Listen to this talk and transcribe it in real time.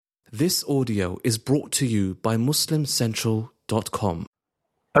This audio is brought to you by MuslimCentral.com.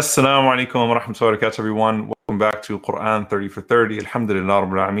 Assalamu alaikum wa rahmatullahi wa barakatuh, everyone. Welcome back to Quran 30 for 30. Alhamdulillah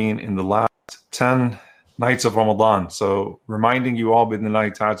Rabbil Alameen in the last 10 nights of Ramadan. So reminding you all,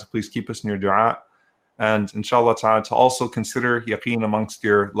 bidnillahi ta'ala, to please keep us in your dua. And inshallah ta'ala, to also consider yaqeen amongst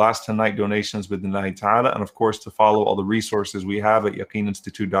your last 10 night donations, bidnillahi ta'ala. And of course, to follow all the resources we have at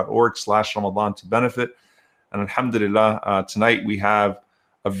yaqeeninstitute.org/Ramadan to benefit. And alhamdulillah, tonight we have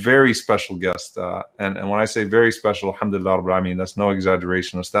a very special guest. And when I say very special, alhamdulillah, Rabbil Alameen, that's no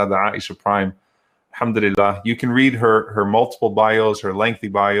exaggeration. Ustadha Aisha Prime, alhamdulillah. You can read her multiple bios, her lengthy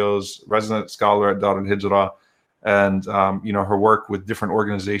bios, resident scholar at Dar al-Hijrah, and her work with different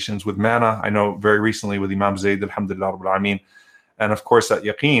organizations, with Mana, I know very recently with Imam Zayd, alhamdulillah, Rabbil Alameen, and of course at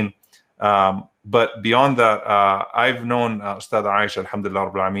Yaqeen. But beyond that, I've known Ustadha Aisha,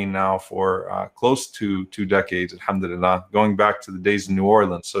 alhamdulillah, Rabbil Alameen, now for close to 2 decades, alhamdulillah, going back to the days in New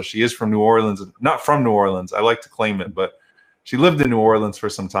Orleans. So she is from New Orleans, not from New Orleans, I like to claim it, but she lived in New Orleans for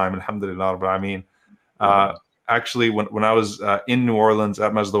some time, alhamdulillah, Rabbil Alameen. Actually, when I was in New Orleans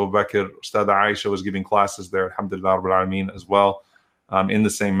at Masjid Abu Bakr, Ustadha Aisha was giving classes there, alhamdulillah, Rabbil Alameen, as well, in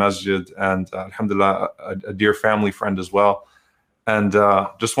the same masjid, and alhamdulillah, a dear family friend as well. And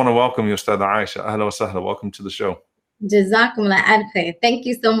just want to welcome you, Ustadha Aisha. Ahla wa sahla. Welcome to the show. Jazakumullah khair. Thank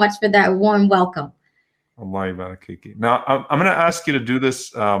you so much for that warm welcome. Allah barakiki. Now, I'm going to ask you to do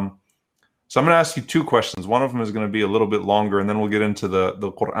this. So I'm going to ask you 2 questions. One of them is going to be a little bit longer, and then we'll get into the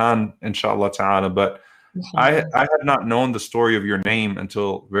Quran, inshallah ta'ala. But I had not known the story of your name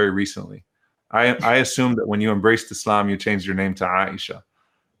until very recently. I assumed that when you embraced Islam, you changed your name to Aisha.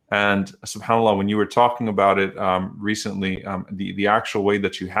 And subhanAllah, when you were talking about it recently, the actual way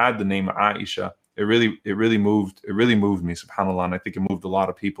that you had the name Aisha, it really moved me, subhanAllah, and I think it moved a lot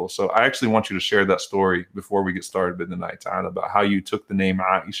of people. So I actually want you to share that story before we get started with the night ta'ala, about how you took the name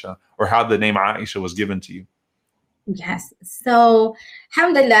Aisha, or how the name Aisha was given to you. Yes. So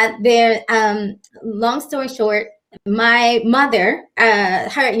alhamdulillah, long story short, my mother,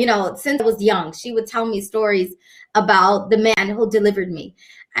 since I was young, she would tell me stories about the man who delivered me,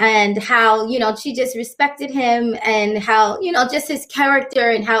 and how, she just respected him, and how, just his character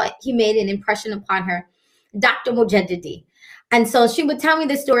and how he made an impression upon her, Dr. Mujaddidi. And so she would tell me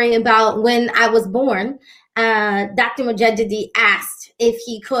the story about when I was born, Dr. Mujaddidi asked if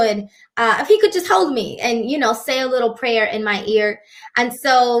he could just hold me and, say a little prayer in my ear. And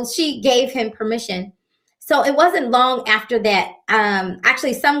so she gave him permission. So it wasn't long after that,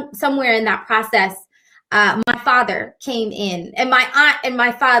 actually somewhere in that process, my father came in, and my aunt and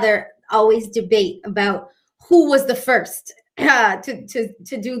my father always debate about who was the first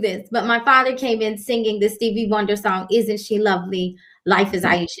to do this. But my father came in singing the Stevie Wonder song, "Isn't She Lovely? Life is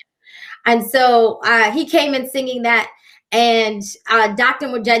Aisha." And so he came in singing that, and Dr.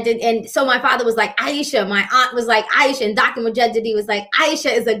 Mujaddid, and so my father was like, Aisha. My aunt was like, Aisha, and Dr. Mujaddidi was like,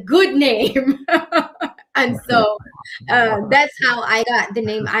 Aisha is a good name. And so that's how I got the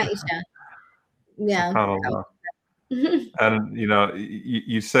name Aisha. Yeah. And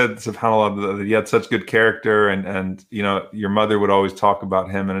you said, subhanAllah, that he had such good character, and your mother would always talk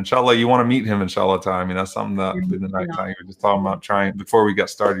about him, and inshallah you want to meet him, inshallah ta'ala. I mean, that's something that in the night time you were just talking about, trying before we got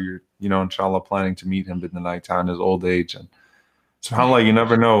started, you're inshallah planning to meet him in the night time in his old age. And subhanAllah, you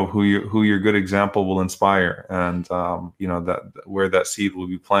never know who your good example will inspire, and that where that seed will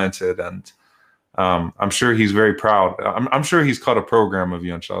be planted. And I'm sure he's very proud. I'm sure he's caught a program of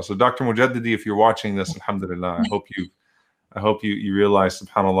you, inshallah. So Dr. Mujaddidi, if you're watching this, alhamdulillah, I hope you realize,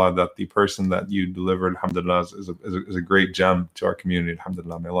 subhanAllah, that the person that you delivered, alhamdulillah, is a great gem to our community,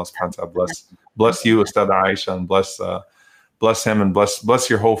 alhamdulillah. May Allah subhanahu wa ta'ala bless you, Ustadha Aisha, and bless him, and bless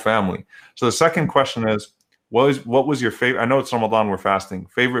your whole family. So the second question is, what was your favorite? I know it's Ramadan, we're fasting.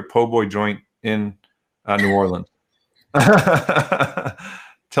 Favorite po' boy joint in New Orleans?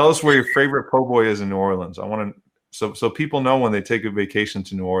 Tell us where your favorite po' boy is in New Orleans. I want to, so people know when they take a vacation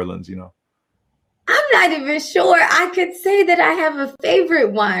to New Orleans, I'm not even sure I could say that I have a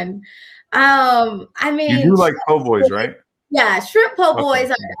favorite one. I mean, you do like po' boys, right? Yeah, shrimp po'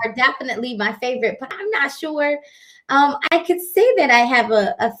 boys are definitely my favorite, but I'm not sure I could say that I have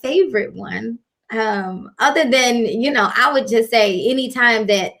a favorite one. Other than, I would just say anytime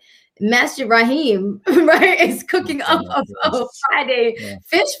that Master Rahim, right, is cooking up a Friday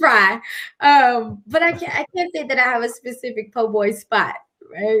fish fry. But I can't say that I have a specific po' boy spot,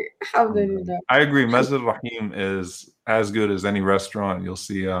 right? I agree. Masjid Rahim is as good as any restaurant you'll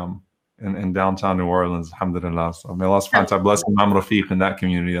see in downtown New Orleans, alhamdulillah. So may Allah subhanahu wa ta'ala bless Imam Rafiq in that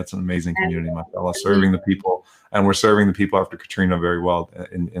community. That's an amazing community, mashallah, serving the people. And we're serving the people after Katrina very well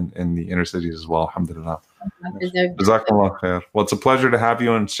in the inner cities as well, alhamdulillah. Jazakumullah khair. Well, it's a pleasure to have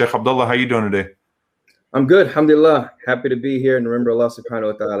you. And Sheikh Abdullah, how are you doing today? I'm good, alhamdulillah. Happy to be here and remember Allah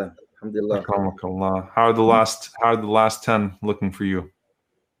subhanahu wa ta'ala. Alhamdulillah. How are the last 10 looking for you?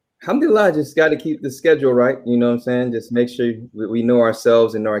 Alhamdulillah, just got to keep the schedule right. You know what I'm saying? Just make sure we know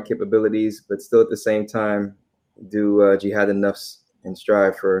ourselves and know our capabilities, but still at the same time do jihad and nafs and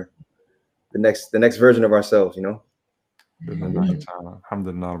strive for the next version of ourselves, you know?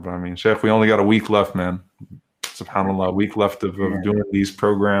 Alhamdulillah. Sheikh, we only got a week left, man. SubhanAllah, a week left of doing these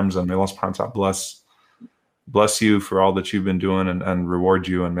programs, and may Allah subhanahu wa ta'ala bless you for all that you've been doing and reward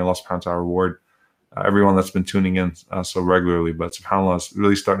you, and may Allah subhanahu wa ta'ala reward everyone that's been tuning in so regularly. But SubhanAllah, it's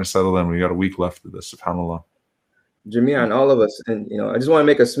really starting to settle in. We got a week left of this, SubhanAllah. Jamia and all of us, and I just want to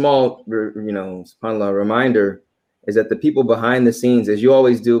make a small, SubhanAllah, reminder is that the people behind the scenes, as you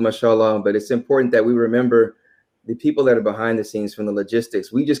always do, mashallah, but it's important that we remember the people that are behind the scenes from the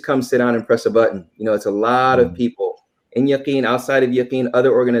logistics. We just come sit down and press a button. It's a lot of people in Yaqeen, outside of Yaqeen,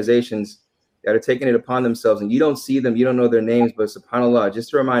 other organizations that are taking it upon themselves, and you don't see them, you don't know their names, but SubhanAllah, just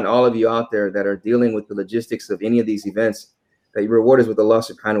to remind all of you out there that are dealing with the logistics of any of these events, that your reward is with Allah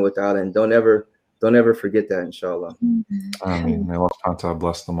subhanahu wa ta'ala, and don't ever forget that, inshallah. Ameen. May Allah subhanahu wa ta'ala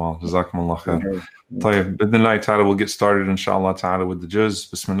bless them all. Jazakumullah khair. طيب, بإذن ta'ala, we'll get started inshallah ta'ala with the juz.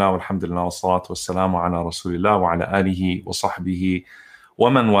 Bismillah walhamdulillah wa salatu wa salamu ala rasulillah wa ala alihi wa sahbihi wa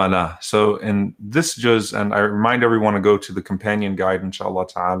man wala. So in this juz, and I remind everyone to go to the companion guide inshallah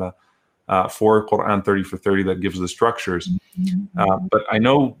ta'ala for Quran 30 for 30 that gives the structures. But I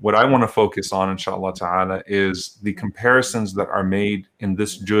know what I want to focus on inshallah ta'ala is the comparisons that are made in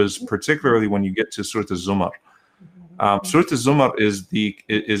this juz, particularly when you get to Surah Al-Zumar. Surah Al-Zumar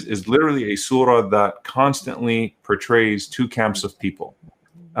is literally a surah that constantly portrays two camps of people.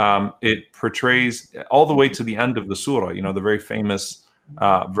 It portrays all the way to the end of the surah, the very famous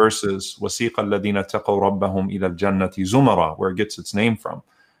verses, وَسِيقَ الَّذِينَ تَقَوْا رَبَّهُمْ إِلَى الْجَنَّةِ زُمَرًا, where it gets its name from.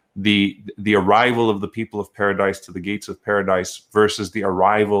 The arrival of the people of paradise to the gates of paradise versus the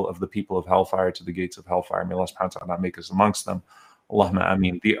arrival of the people of hellfire to the gates of hellfire. May Allah subhanahu wa ta'ala make us amongst them. Allahumma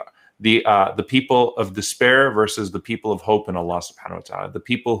ameen. The people of despair versus the people of hope in Allah subhanahu wa ta'ala. The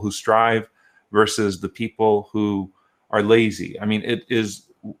people who strive versus the people who are lazy. It is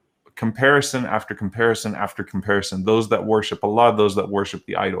comparison after comparison after comparison. Those that worship Allah, those that worship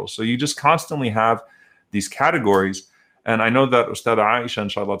the idols. So you just constantly have these categories. And I know that Ustad Aisha,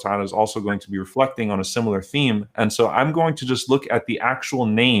 inshallah ta'ala, is also going to be reflecting on a similar theme. And so I'm going to just look at the actual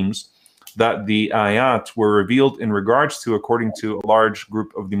names that the ayat were revealed in regards to, according to a large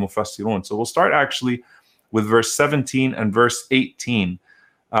group of the Mufassirun. So we'll start actually with verse 17 and verse 18,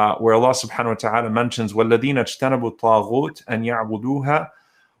 where Allah subhanahu wa ta'ala mentions, وَالَّذِينَ اجْتَنَبُوا الطَّاغُوتَ أَنْ يَعْبُدُوهَا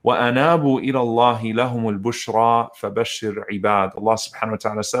وَأَنَابُوا إِلَى اللَّهِ لَهُمُ الْبُشْرَى فَبَشِّرْ عِبَادِ. Allah subhanahu wa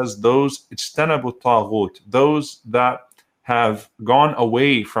ta'ala says, those اجْتَنَبُوا الطَّاغُوتَ, those that have gone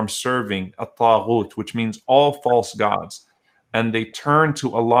away from serving at-taghut, which means all false gods, and they turn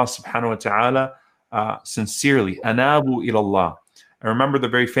to Allah subhanahu wa ta'ala sincerely. Anabu ilallah. And remember the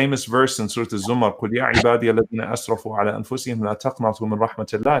very famous verse in Surah Al-Zumar, قُلْ يَا عِبَادِيَ الَّذِينَ أَسْرَفُوا عَلَىٰ أَنفُسِهِمْ لَا تَقْنَطُوا مِنْ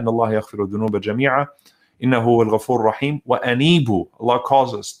رَحْمَةِ اللَّهِ إِنَّ اللَّهَ يَغْفِرُ الذُّنُوبَ جَمِيعًا إِنَّهُ هُوَ الْغَفُورُ الرَّحِيمُ وَأَنِيبُوا. Allah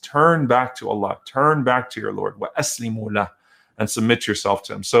calls us, turn back to Allah, turn back to your Lord, وَأَسْلِمُوا لَهُ, and submit yourself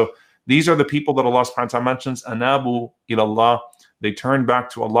to Him. So these are the people that Allah subhanahu wa ta'ala mentions, Anabu ilallah. They turn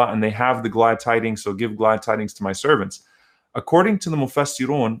back to Allah and they have the glad tidings, so give glad tidings to my servants. According to the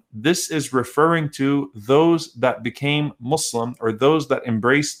Mufassirun, this is referring to those that became Muslim, or those that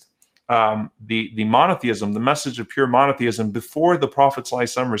embraced the monotheism, the message of pure monotheism, before the Prophet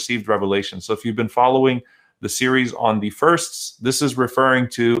ﷺ received revelation. So if you've been following the series on the firsts, this is referring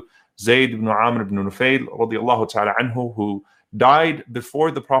to Zayd ibn Amr ibn Nufayl radiyallahu ta'ala anhu, who died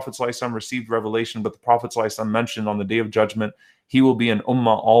before the Prophet ﷺ received revelation, but the Prophet ﷺ mentioned on the Day of Judgment, he will be an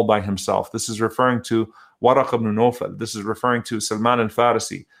ummah all by himself. This is referring to Waraq ibn Nawfal. This is referring to Salman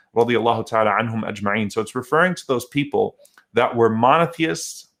al-Farisi, radiyallahu ta'ala anhum ajma'in. So it's referring to those people that were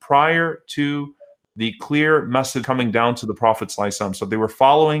monotheists prior to the clear message coming down to the Prophet ﷺ. So they were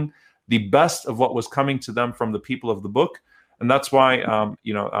following the best of what was coming to them from the people of the book. And that's why,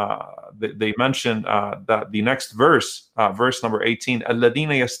 they mention that the next verse, verse number 18, الَّذِينَ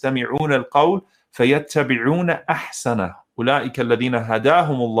يَسْتَمِعُونَ الْقَوْلَ فَيَتَّبِعُونَ أَحْسَنَهُ أُولَٰئِكَ الَّذِينَ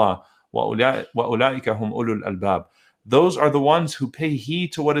هَدَاهُمُ اللَّهُ وَأُولَٰئِكَ هُمْ أُولُو الْأَلْبَابِ. Those are the ones who pay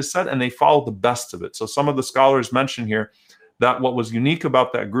heed to what is said and they follow the best of it. So some of the scholars mention here that what was unique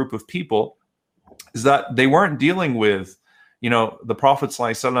about that group of people is that they weren't dealing with the Prophet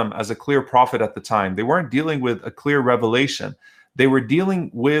ﷺ as a clear prophet at the time. They weren't dealing with a clear revelation. They were dealing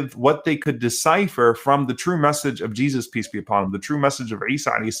with what they could decipher from the true message of Jesus, peace be upon him, the true message of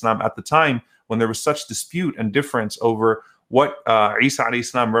Isa alayhi salam at the time when there was such dispute and difference over what Isa alayhi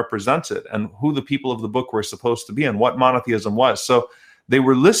salam represented and who the people of the book were supposed to be and what monotheism was. So they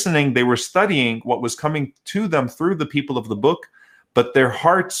were listening, they were studying what was coming to them through the people of the book, but their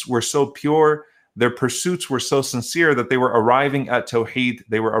hearts were so pure, their pursuits were so sincere that they were arriving at Tawheed,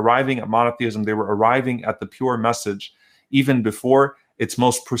 they were arriving at monotheism, they were arriving at the pure message even before its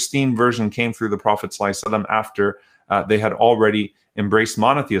most pristine version came through the Prophet ﷺ after they had already embraced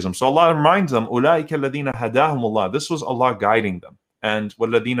monotheism. So Allah reminds them, أُولَٰئِكَ الَّذِينَ هَدَاهُمُ اللَّهُ. This was Allah guiding them. And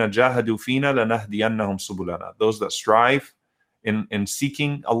وَالَّذِينَ جَاهَدُوا فِينَا لَنَهْدِيَنَّهُمْ سُبُلَنَا. Those that strive in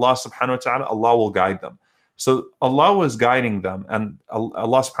seeking Allah subhanahu wa ta'ala, Allah will guide them. So Allah was guiding them, and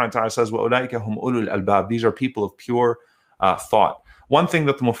Allah subhanahu wa ta'ala says, وَأُولَٰئِكَ هُمْ أُولُو الْأَلْبَابِ. These are people of pure thought. One thing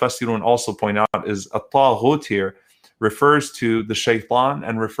that the Mufassirun also point out is at-taghut here refers to the shaitan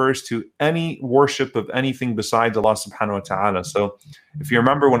and refers to any worship of anything besides Allah subhanahu wa ta'ala. So if you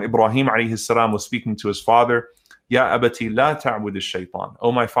remember when Ibrahim alayhi salam was speaking to his father, Ya abati la ta'bud ash-shaytan.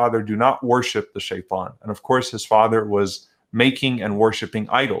 Oh my father, do not worship the shaitan. And of course his father was making and worshiping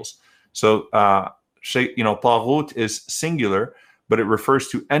idols. So taghut is singular, but it refers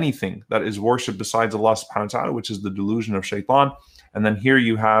to anything that is worshipped besides Allah subhanahu wa ta'ala, which is the delusion of shaitan. And then here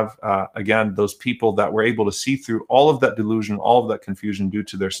you have, again, those people that were able to see through all of that delusion, all of that confusion due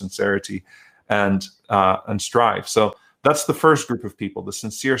to their sincerity and strive. So that's the first group of people, the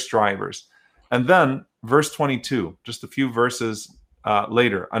sincere strivers. And then verse 22, just a few verses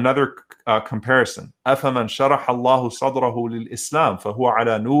later, another comparison. أَفَمَنْ شَرَحَ اللَّهُ صَدْرَهُ لِلْإِسْلَامِ فَهُوَ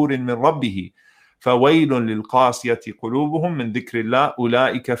عَلَى نُورٍ مِّن رَبِّهِ فَوَيْلٌ لِلْقَاسِيَةِ قُلُوبُهُم مِّن ذِكْرِ اللَّهِ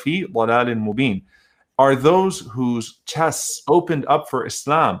أُولَٰئِكَ فِي ضَلَالٍ مُبِينٍ. Are those whose chests opened up for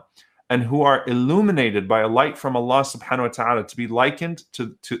Islam and who are illuminated by a light from Allah subhanahu wa ta'ala to be likened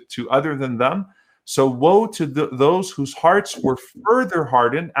to other than them? So woe to those whose hearts were further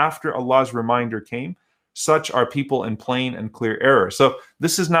hardened after Allah's reminder came. Such are people in plain and clear error. So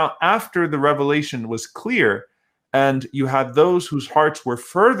this is now after the revelation was clear, and you had those whose hearts were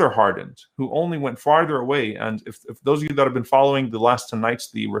further hardened, who only went farther away. And if those of you that have been following the last 10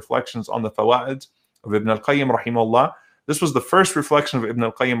 nights, the reflections on the Fawaid of Ibn al-Qayyim rahimahullah, this was the first reflection of Ibn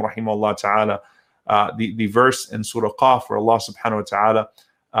al-Qayyim rahimahullah ta'ala, the verse in Surah Qaf where Allah subhanahu wa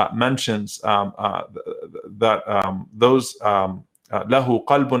ta'ala mentions that those lahu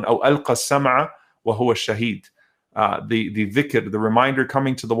qalbun aw alqa as-sam'a wa huwa ash-shahid, the dhikr, the reminder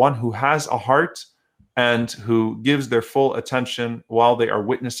coming to the one who has a heart and who gives their full attention while they are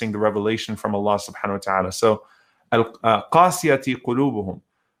witnessing the revelation from Allah subhanahu wa ta'ala. So qasiyati qulubuhum,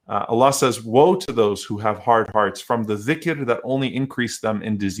 Allah says, woe to those who have hard hearts from the dhikr that only increase them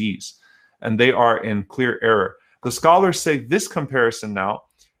in disease, and they are in clear error. The scholars say this comparison now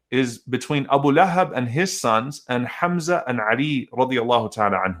is between Abu Lahab and his sons and Hamza and Ali radiyallahu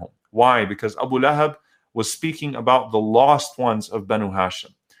ta'ala anhum. Why? Because Abu Lahab was speaking about the lost ones of Banu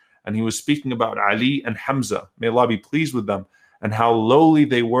Hashim, and he was speaking about Ali and Hamza, may Allah be pleased with them, and how lowly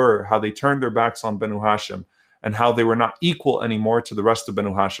they were, how they turned their backs on Banu Hashim, and how they were not equal anymore to the rest of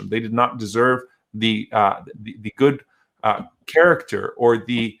Banu Hashim. They did not deserve the good character or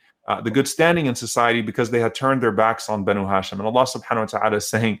the good standing in society because they had turned their backs on Banu Hashim. And Allah subhanahu wa ta'ala is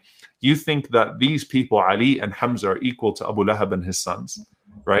saying, you think that these people, Ali and Hamza, are equal to Abu Lahab and his sons,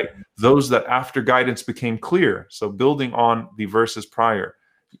 right? Those that after guidance became clear, so building on the verses prior,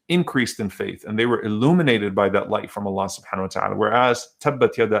 increased in faith, and they were illuminated by that light from Allah subhanahu wa ta'ala. Whereas,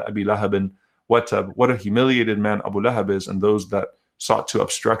 Tabbat yada Abi Lahabin, what a humiliated man Abu Lahab is, and those that sought to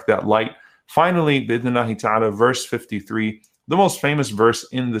obstruct that light. Finally, bidnillahi ta'ala, verse 53, the most famous verse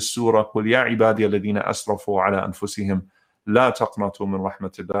in the surah, قُلْ يَا عِبَادِيَ الَّذِينَ أَسْرَفُوا عَلَىٰ أَنفُسِهِمْ لَا تَقْنَطُوا مِنْ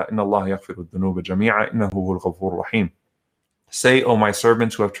رَحْمَةِ اللَّهِ إِنَّ اللَّهَ يَغْفِرُ الذُّنُوبَ جَمِيعًا إِنَّهُ هُوَ الْغَفُورُ الرَّحِيمُ. Say, O my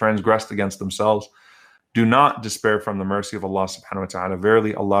servants who have transgressed against themselves, do not despair from the mercy of Allah subhanahu wa ta'ala.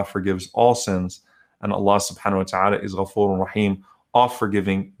 Verily, Allah forgives all sins, and Allah subhanahu wa ta'ala is Ghafurun Rahim, oft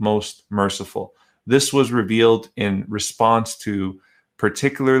forgiving, most merciful. This was revealed in response to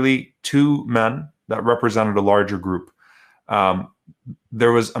particularly two men that represented a larger group.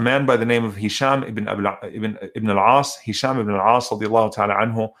 There was a man by the name of Hisham ibn al-As. Hisham ibn al-As radiallahu ta'ala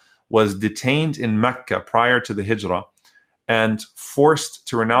anhu was detained in Mecca prior to the Hijrah and forced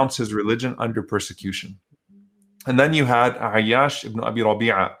to renounce his religion under persecution. And then you had Ayyash ibn Abi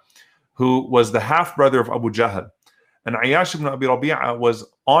Rabi'a, who was the half-brother of Abu Jahl. And Ayyash ibn Abi Rabi'a was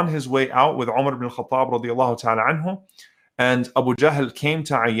on his way out with Umar ibn al-Khattab radiallahu ta'ala anhu. And Abu Jahl came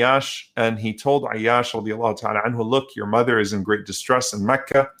to Ayyash and he told Ayyash radiallahu ta'ala anhu, look, your mother is in great distress in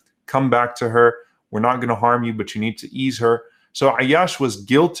Mecca. Come back to her. We're not going to harm you, but you need to ease her. So Ayyash was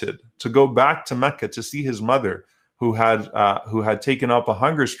guilted to go back to Mecca to see his mother, who had taken up a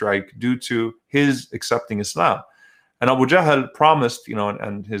hunger strike due to his accepting Islam. And Abu Jahl promised,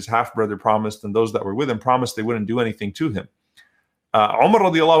 and his half-brother promised, and those that were with him promised they wouldn't do anything to him. Umar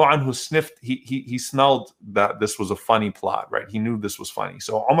radiallahu anhu sniffed, he smelled that this was a funny plot, right? He knew this was funny.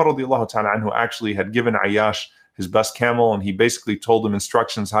 So Umar radiallahu ta'ala anhu actually had given Ayyash his best camel, and he basically told him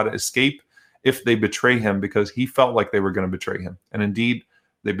instructions how to escape if they betray him, because he felt like they were going to betray him. And indeed,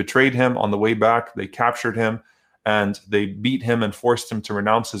 they betrayed him on the way back. They captured him, and they beat him and forced him to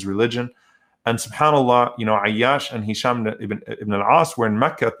renounce his religion. And subhanAllah, Ayyash and Hisham ibn al-As were in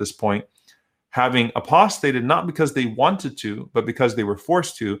Mecca at this point, having apostated not because they wanted to, but because they were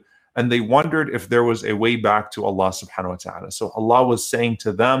forced to, and they wondered if there was a way back to Allah subhanahu wa ta'ala. So Allah was saying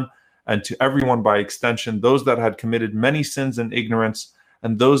to them, and to everyone by extension, those that had committed many sins in ignorance,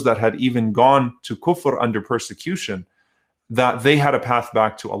 and those that had even gone to kufr under persecution, that they had a path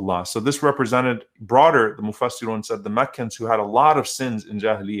back to Allah. So this represented broader, the Mufassirun said, the Meccans who had a lot of sins in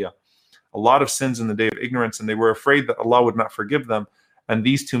Jahiliyyah, a lot of sins in the day of ignorance, and they were afraid that Allah would not forgive them. And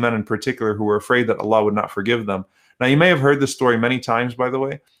these two men in particular who were afraid that Allah would not forgive them. Now, you may have heard this story many times, by the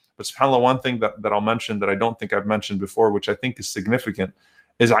way, but subhanAllah, one thing that I'll mention that I don't think I've mentioned before, which I think is significant,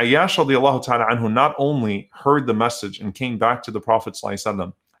 is Ayyash radiallahu ta'ala anhu not only heard the message and came back to the Prophet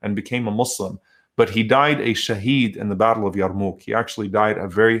ﷺ and became a Muslim, but he died a shaheed in the Battle of Yarmouk. He actually died a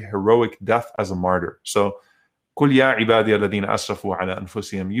very heroic death as a martyr. So, قُلْ يَا عِبَادِيَ الَّذِينَ أَسْرَفُوا عَلَىٰ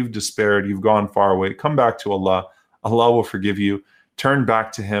أَنفُسِهِمْ, you've despaired, you've gone far away, come back to Allah. Allah will forgive you. Turn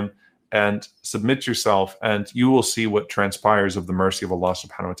back to Him and submit yourself, and you will see what transpires of the mercy of Allah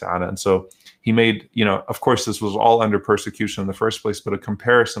subhanahu wa ta'ala. And so he made, of course, this was all under persecution in the first place, but a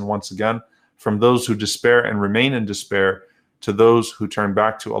comparison once again from those who despair and remain in despair to those who turn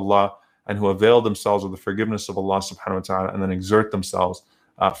back to Allah and who avail themselves of the forgiveness of Allah subhanahu wa ta'ala and then exert themselves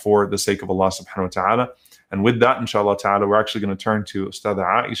for the sake of Allah subhanahu wa ta'ala. And with that, inshallah ta'ala, we're actually going to turn to Ustada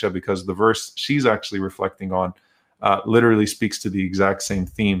Aisha, because the verse she's actually reflecting on literally speaks to the exact same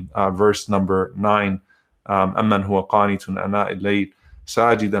theme. Verse number 9, أَمَّنْ هُوَ قَانِتٌ أَنَاءِ اللَّيْلِ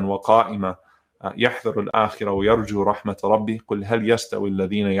سَاجِدًا وَقَائِمًا يَحْذَرُ الْآخِرَ وَيَرْجُو رَحْمَةَ رَبِّهِ قُلْ هَلْ يَسْتَوِي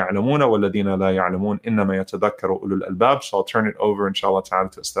الَّذِينَ يَعْلَمُونَ وَالَّذِينَ لَا يَعْلَمُونَ إِنَّمَا يَتَذَكَّرُ أُولُو الْأَلْبَابِ. So I'll turn it over, inshallah ta'ala,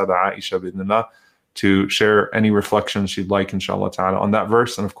 to Ustada Aisha bidnillah to share any reflections she'd like, inshallah ta'ala, on that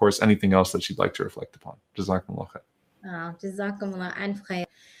verse, and of course anything else that she'd like to reflect upon. Jazakumullah khair. Jazakumullah anf khair.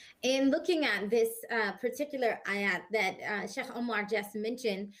 In looking at this particular ayat that Sheikh Omar just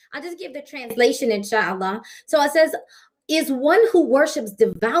mentioned, I'll just give the translation, inshallah. So it says, is one who worships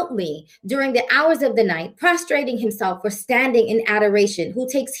devoutly during the hours of the night, prostrating himself or standing in adoration, who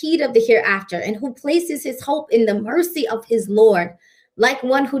takes heed of the hereafter, and who places his hope in the mercy of his Lord, like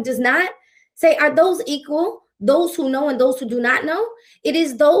one who does not? Say, are those equal? Those who know and those who do not know? It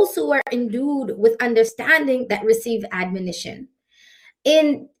is those who are endued with understanding that receive admonition.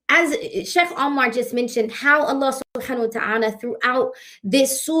 As Sheikh Omar just mentioned, how Allah subhanahu wa ta'ala throughout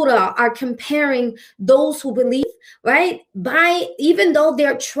this surah are comparing those who believe, right? By, even though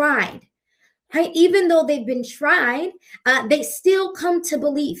they're tried, right? Even though they've been tried, they still come to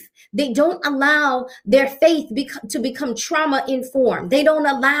belief. They don't allow their faith to become trauma informed. They don't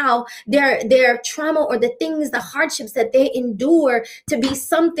allow their trauma or the things, the hardships that they endure to be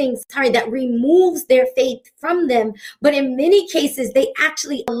something, that removes their faith from them. But in many cases, they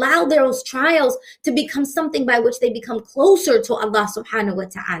actually allow those trials to become something by which they become closer to Allah subhanahu wa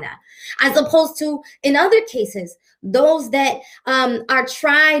ta'ala. As opposed to, in other cases, those that are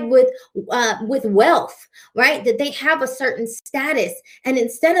tried with wealth, right? That they have a certain status, and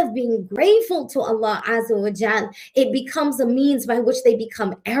instead of being grateful to Allah Azza wa Jal, it becomes a means by which they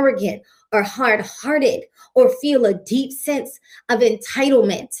become arrogant or hard-hearted or feel a deep sense of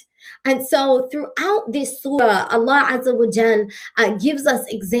entitlement. And so throughout this surah, Allah Azza wa Jal gives us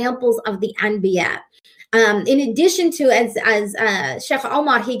examples of the Anbiya. In addition to, as Sheikh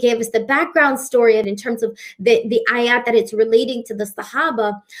Omar, he gave us the background story, and in terms of the ayat that it's relating to the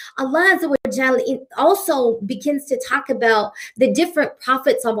Sahaba, Allah Azza wa Jal also begins to talk about the different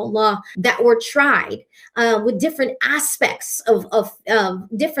prophets of Allah that were tried with different aspects of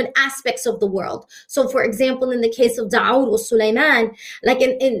the world. So, for example, in the case of Dawood or Sulaiman,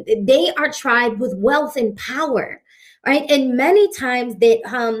 they are tried with wealth and power, right? And many times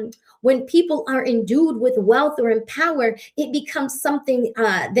that when people are endued with wealth or in power, it becomes something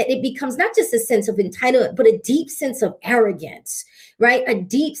that it becomes not just a sense of entitlement, but a deep sense of arrogance, right? A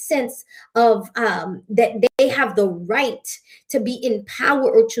deep sense of that they have the right to be in power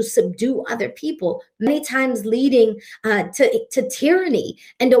or to subdue other people, many times leading to tyranny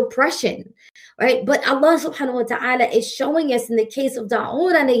and oppression, right? But Allah subhanahu wa ta'ala is showing us in the case of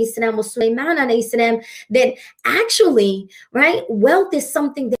Dawood alayhi salam or Sulaiman alayhi salam that actually, right, wealth is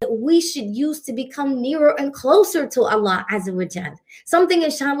something that we should use to become nearer and closer to Allah Azza wa Jal. Something,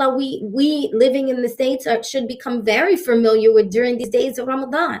 inshallah, we living in the States should become very familiar with during these days of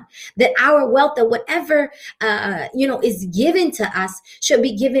Ramadan, that our wealth, that whatever, is given to us should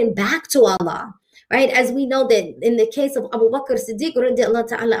be given back to Allah. Right, as we know that in the case of Abu Bakr Siddiq radiallahu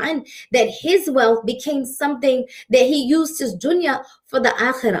ta'ala an, that his wealth became something that he used his dunya for the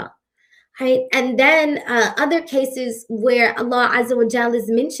akhirah. Right, and then other cases where Allah Azza wa Jal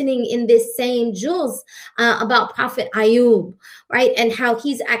is mentioning in this same juz about Prophet Ayub, right, and how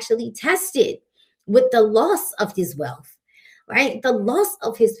he's actually tested with the loss of his wealth, right, the loss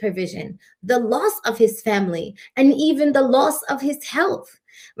of his provision, the loss of his family, and even the loss of his health.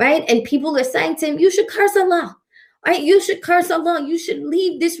 Right, and people are saying to him, you should curse Allah, right? You should curse Allah. You should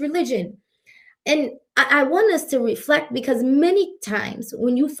leave this religion. And I want us to reflect, because many times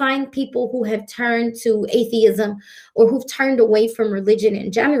when you find people who have turned to atheism or who've turned away from religion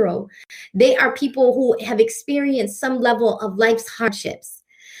in general, they are people who have experienced some level of life's hardships.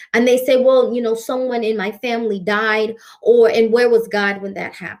 And they say, well, someone in my family died, and where was God when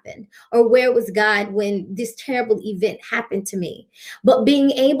that happened? Or where was God when this terrible event happened to me? But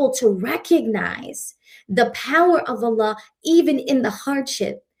being able to recognize the power of Allah, even in the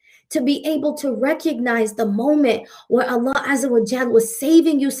hardship, to be able to recognize the moment where Allah Azza wa Jal was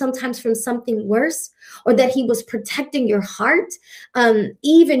saving you sometimes from something worse, or that he was protecting your heart,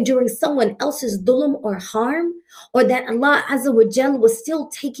 even during someone else's dhulm or harm, or that Allah Azza wa Jal was still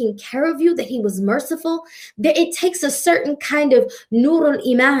taking care of you, that he was merciful, that it takes a certain kind of nurul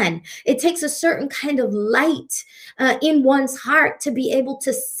iman. It takes a certain kind of light in one's heart to be able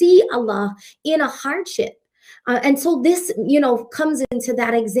to see Allah in a hardship. And so this, comes into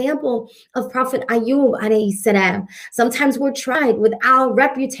that example of Prophet Ayub alayhi salam. Sometimes we're tried with our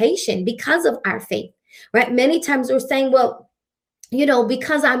reputation because of our faith, right? Many times we're saying, well,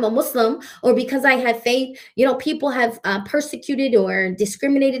 because I'm a Muslim or because I have faith, people have persecuted or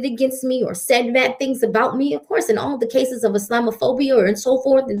discriminated against me or said bad things about me. Of course, in all the cases of Islamophobia and so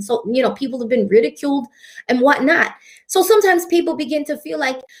forth. And so, people have been ridiculed and whatnot. So sometimes people begin to feel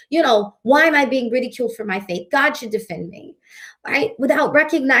like, why am I being ridiculed for my faith? God should defend me, right? Without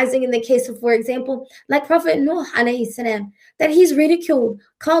recognizing in the case of, for example, like Prophet Nuh alayhi salam, that he's ridiculed,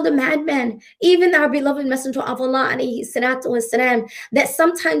 called a madman. Even our beloved Messenger of Allah alayhi salatu wasalam, that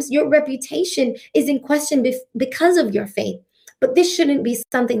sometimes your reputation is in question because of your faith. But this shouldn't be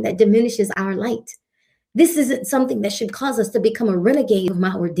something that diminishes our light. This isn't something that should cause us to become a renegade of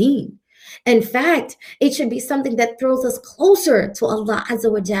our deen. In fact, it should be something that throws us closer to Allah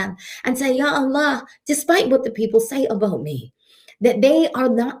Azza wa Jal and say, Ya Allah, despite what the people say about me, that they are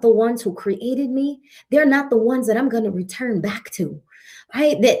not the ones who created me. They're not the ones that I'm going to return back to,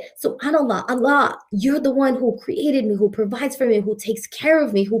 right? That, subhanAllah, Allah, you're the one who created me, who provides for me, who takes care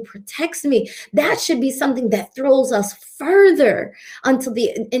of me, who protects me. That should be something that throws us further until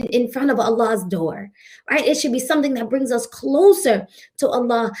in front of Allah's door, right? It should be something that brings us closer to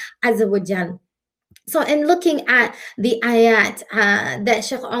Allah Azza wa Jal. So in looking at the ayat that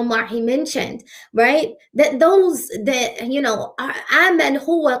Sheikh Omar, he mentioned, right, that those that, are aman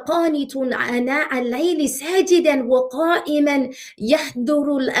huwa qanitun ana al-layli sajidan wa qa'iman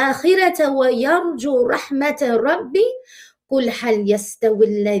yahduru al-akhirata wa yarju rahmata rabbi قل هل يستوي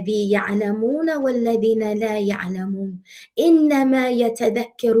الذي يعلمون والذين لا يعلمون إنما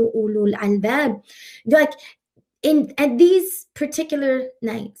يتذكر أولو الألباب. Like at these particular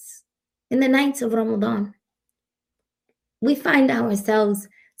nights, in the nights of Ramadan, we find ourselves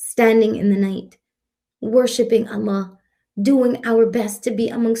standing in the night, worshiping Allah, doing our best to be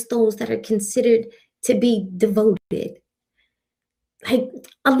amongst those that are considered to be devoted. Like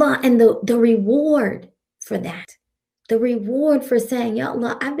Allah, and the reward for that, the reward for saying, Ya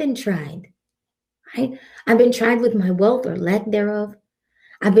Allah, I've been tried. Right? I've been tried with my wealth or lack thereof.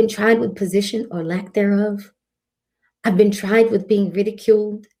 I've been tried with position or lack thereof. I've been tried with being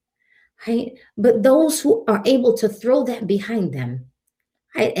ridiculed. Right? But those who are able to throw that behind them,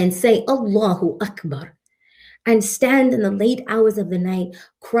 right, and say Allahu Akbar, and stand in the late hours of the night,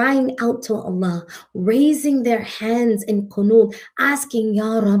 crying out to Allah, raising their hands in qunut, asking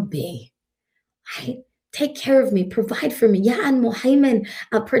Ya Rabbi, right? take care of me, provide for me. Ya Al-Muhaymin,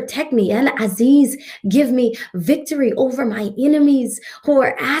 protect me. Ya Al-Aziz, give me victory over my enemies who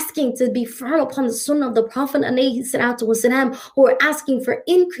are asking to be firm upon the sunnah of the Prophet والسلام, who are asking for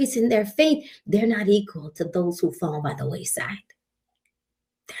increase in their faith. They're not equal to those who fall by the wayside.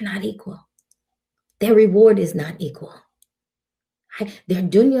 They're not equal. Their reward is not equal. Their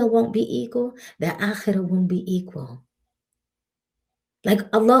dunya won't be equal. Their akhirah won't be equal. Like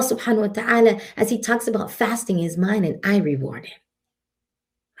Allah subhanahu wa ta'ala, as he talks about fasting is mine and I reward him.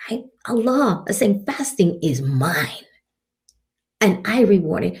 Right? Allah is saying fasting is mine and I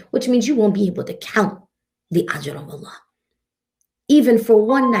reward it, which means you won't be able to count the ajr of Allah. Even for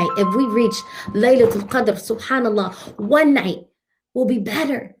one night, if we reach Laylatul Qadr, subhanallah, one night will be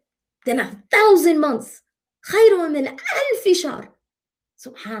better than 1,000 months. Khayrun min alfi shahr.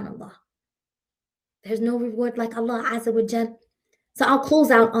 Subhanallah. There's no reward like Allah Azza wa Jal. So I'll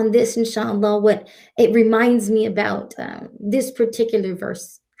close out on this, inshallah, what it reminds me about this particular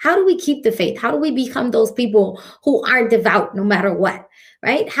verse. How do we keep the faith? How do we become those people who are devout no matter what,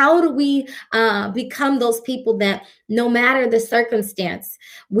 right? How do we become those people that no matter the circumstance,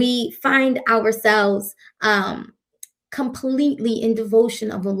 we find ourselves completely in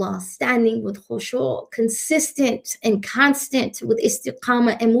devotion of Allah, standing with khushu', consistent and constant with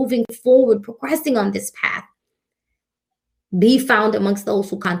istiqamah and moving forward, progressing on this path? Be found amongst those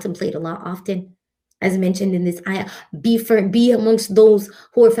who contemplate Allah often, as mentioned in this ayah. Be amongst those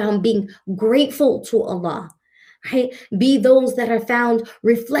who are found being grateful to Allah. Right? Be those that are found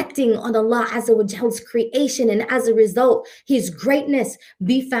reflecting on Allah Azza wa Jal's creation, and as a result, His greatness.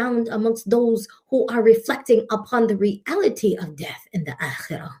 Be found amongst those who are reflecting upon the reality of death in the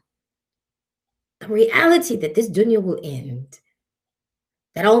akhirah. The reality that this dunya will end.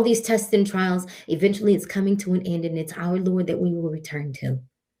 That all these tests and trials, eventually it's coming to an end, and it's our Lord that we will return to.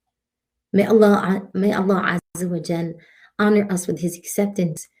 May Allah Azza wa Jal honor us with His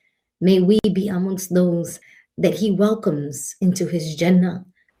acceptance. May we be amongst those that He welcomes into His Jannah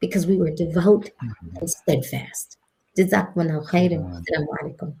because we were devout and steadfast. Jazakumullahu khairan. Assalamu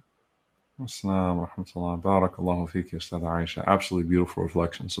alaikum. Assalamu wa rahmatullah. Barakallahu fiki, Ustad Aisha. Absolutely beautiful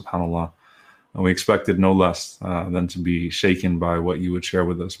reflection, subhanAllah. And we expected no less than to be shaken by what you would share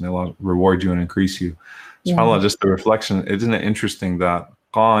with us. May Allah reward you and increase you. SubhanAllah, just the reflection. Isn't it interesting that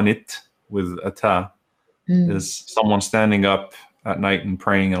qanit with a ta is someone standing up at night and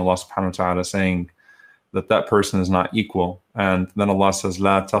praying, and Allah subhanahu wa ta'ala saying that person is not equal. And then Allah says,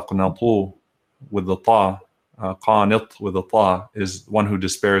 la taqnatu with the ta. Qanit with the ta is one who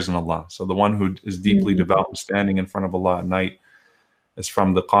despairs in Allah. So the one who is deeply devout and standing in front of Allah at night is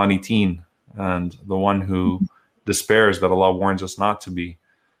from the qaniteen. And the one who despairs, that Allah warns us not to be,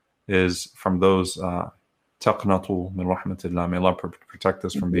 is from those taqnatu min rahmatillah. May Allah protect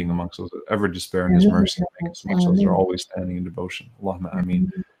us from being amongst those that ever despair in His mercy. Make us amongst those that are always standing in devotion. Allahumma ameen.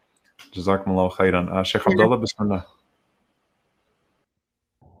 Jazakumullahu khairan. Shaykh Abdullah, bismillah.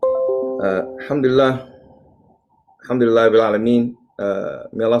 Alhamdulillah. Alhamdulillah bil alameen.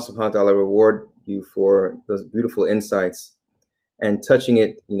 May Allah subhanahu wa ta'ala reward you for those beautiful insights and touching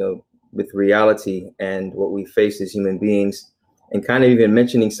it, with reality and what we face as human beings, and kind of even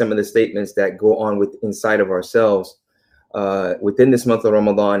mentioning some of the statements that go on inside of ourselves within this month of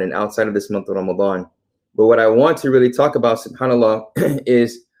Ramadan and outside of this month of Ramadan. But what I want to really talk about, subhanAllah,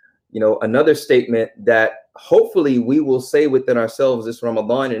 is, another statement that hopefully we will say within ourselves this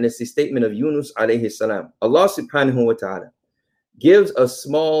Ramadan, and it's the statement of Yunus alayhi salam. Allah subhanahu wa ta'ala gives a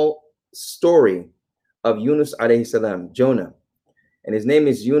small story of Yunus alayhi salam, Jonah. And his name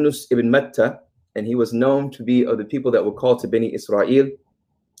is Yunus ibn Matta, and he was known to be of the people that were called to Bani Israel.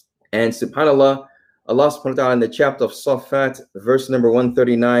 And subhanAllah, Allah subhanahu wa ta'ala in the chapter of Safat, verse number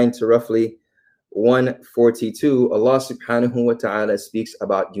 139 to roughly 142, Allah subhanahu wa ta'ala speaks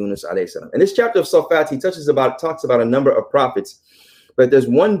about Yunus alayhi salam. In this chapter of Safat, he talks about a number of prophets. But there's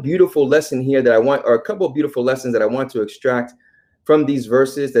one beautiful lesson here or a couple of beautiful lessons that I want to extract from these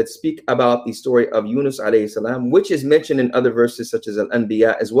verses that speak about the story of Yunus alayhi salam, which is mentioned in other verses such as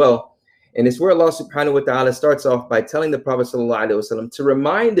Al-Anbiya as well. And it's where Allah subhanahu wa ta'ala starts off by telling the Prophet sallallahu alaihi wasallam to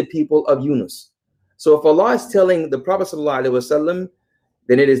remind the people of Yunus. So if Allah is telling the Prophet sallallahu alaihi wasallam,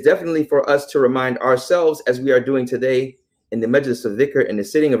 then it is definitely for us to remind ourselves, as we are doing today in the majlis of dhikr, in the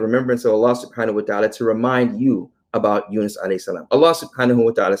sitting of remembrance of Allah subhanahu wa ta'ala, to remind you about Yunus alayhi salam. Allah subhanahu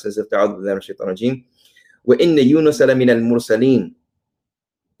wa ta'ala says, وَإِنَّ يُونُسَ لَمِنَ الْمُرْسَلِينَ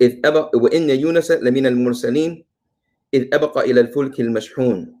وَإِنَّ يُونُسَ لَمِنَ الْمُرْسَلِينَ إِذْ أَبَقَ إِلَى الْفُلْكِ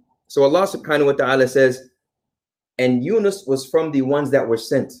الْمَشْحُونَ. So Allah subhanahu wa ta'ala says, and Yunus was from the ones that were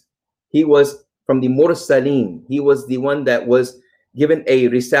sent. He was from the Mursaleen. He was the one that was given a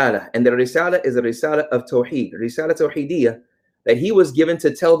risala, and the risala is a risala of tawheed, risala tawheediyah, that he was given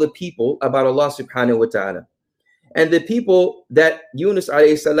to tell the people about Allah subhanahu wa ta'ala. And the people that Yunus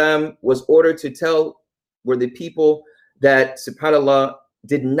alayhi salam was ordered to tell were the people that, subhanAllah,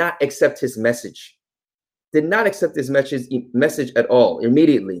 did not accept his message. Did not accept his message at all,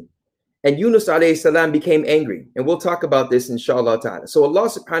 immediately. And Yunus alayhi salam became angry. And we'll talk about this inshallah ta'ala. So Allah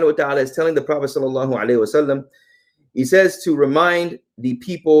subhanahu wa ta'ala is telling the Prophet sallallahu alayhi wa sallam, he says to remind the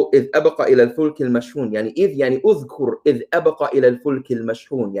people, إِذْ أَبَقَ إِلَى الْفُلْكِ الْمَشْحُونِ يعني أُذْكُرْ إِذْ أَبَقَ إِلَى الْفُلْكِ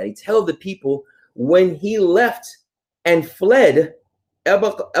الْمَشْحُونِ يعني tell the people when he left and fled,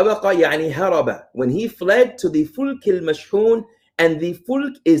 أَبَقَ يعني هَرَبَ, when he fled to the fulk al-mashhun, and the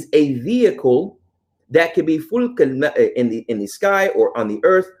fulk is a vehicle that could be fulk in the sky or on the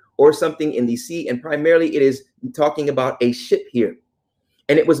earth or something in the sea, and primarily it is talking about a ship here.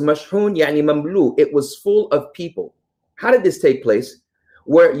 And it was mashhun يعني mamlu, it was full of people. How did this take place?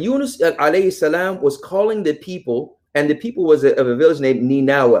 Where Yunus alayhi salam was calling the people, and the people was of a village named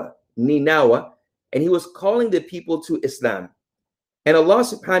Ninawa, and he was calling the people to Islam. And Allah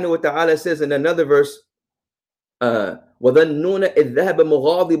subhanahu wa ta'ala says in another verse, وَظَنُّونَ إِذْ ذَهَبَ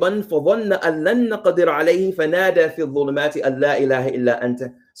مُغَاضِبًا فَظَنَّ أَن لَّن نَّقْدِرَ عَلَيْهِ فَنَادَى فِي الظُّلُمَاتِ أَن لَّا إِلَهَ إِلَّا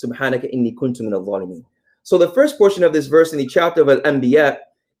أَنْتَ سُبْحَانَكَ إِنِّي كُنتُ مِنَ الظَّالِمِينَ. So the first portion of this verse in the chapter of Al-Anbiya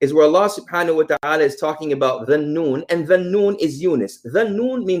is where Allah subhanahu wa ta'ala is talking about Dhannun, and Dhannun is Yunus.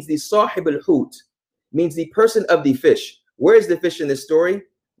 Dhannun means the Sahib al-Hut, means the person of the fish. Where is the fish in this story?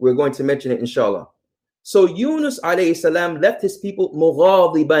 We're going to mention it inshallah. So Yunus alayhi salam left his people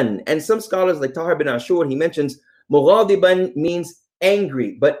mughadiban, and some scholars like Tahir bin Ashur, he mentions mughadiban means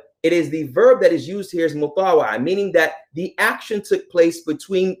angry, but it is the verb that is used here is mutawa'a, meaning that the action took place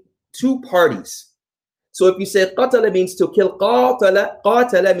between two parties. So if you say qatala means to kill,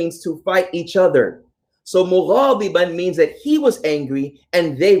 qatala means to fight each other. So mughadiban means that he was angry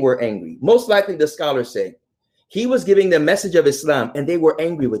and they were angry. Most likely the scholars say he was giving the message of Islam and they were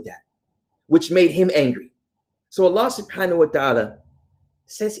angry with that, which made him angry. So Allah subhanahu wa ta'ala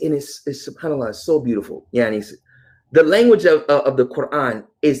says in his subhanAllah, is so beautiful. The language of the Quran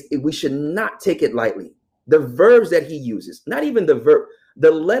is, we should not take it lightly. The verbs that he uses, not even the verb,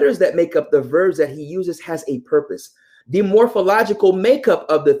 the letters that make up the verbs that he uses has a purpose. The morphological makeup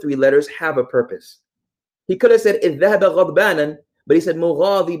of the three letters have a purpose. He could have said إِذْ ذَهَبَ غَضْبَانًا, but he said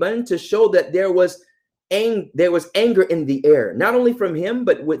مُغَاضِبًا to show that there was anger in the air, not only from him,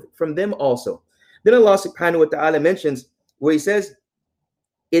 but from them also. Then Allah subhanahu wa ta'ala mentions where he says,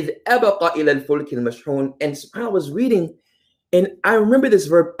 إِذْ أَبَقَ إِلَى الْفُلْكِ الْمَشْحُونِ, and I was reading, and I remember this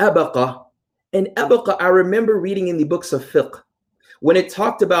verb أَبَقَ, and أَبَقَ I remember reading in the books of fiqh, when it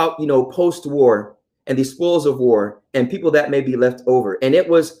talked about, post-war and the spoils of war and people that may be left over. And it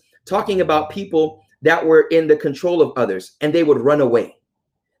was talking about people that were in the control of others and they would run away.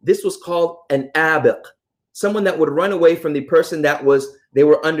 This was called an abiq, someone that would run away from the person they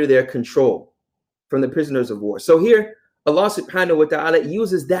were under their control, from the prisoners of war. So here, Allah subhanahu wa ta'ala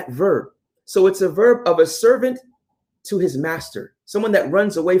uses that verb. So it's a verb of a servant to his master, someone that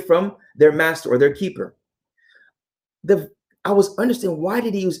runs away from their master or their keeper. I was understanding, why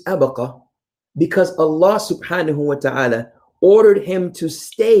did he use abaqa? Because Allah subhanahu wa ta'ala ordered him to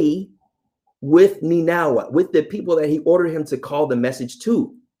stay with Ninawa, with the people that he ordered him to call the message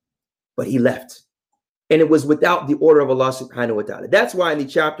to. But he left. And it was without the order of Allah subhanahu wa ta'ala. That's why in the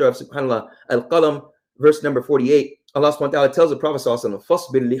chapter of subhanAllah, Al-Qalam, verse number 48, Allah subhanahu wa ta'ala tells the Prophet sallallahu alaihi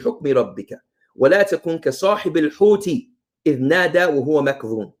wasallam, فَاصْبِرْ لِحُكْمِ رَبِّكَ وَلَا تَكُنْ كَصَاحِبِ الْحُوتِ إِذْ نَادَى وَهُوَ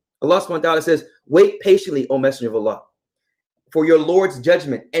مَكْظُومٌ. Allah subhanahu wa ta'ala says, wait patiently, O Messenger of Allah, for your Lord's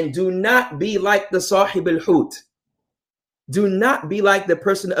judgment, and do not be like the Sahib al-Hut. Do not be like the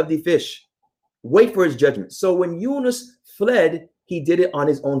person of the fish. Wait for his judgment. So when Yunus fled, he did it on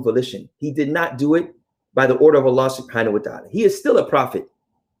his own volition. He did not do it by the order of Allah subhanahu wa ta'ala. He is still a prophet.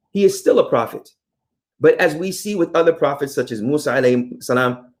 He is still a prophet. But as we see with other prophets such as Musa alayhi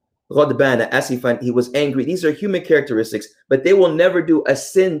salam, Ghadbana, Asifan, he was angry. These are human characteristics, but they will never do a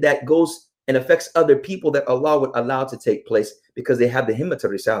sin that goes and affects other people that Allah would allow to take place, because they have the himmat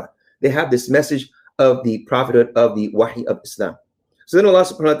al-risala. They have this message of the prophethood, of the wahi of Islam. So then Allah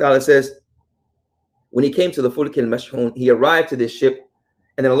subhanahu wa ta'ala says, when he came to the Fulk al-Mashhun, he arrived to this ship,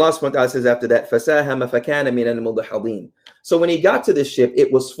 and then Allah subhanahu wa ta'ala says after that, فَسَاهَمَ فَكَانَ مِنَ الْمُضْحَضِينَ. So when he got to the ship,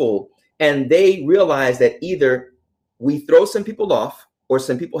 it was full, and they realized that either we throw some people off, or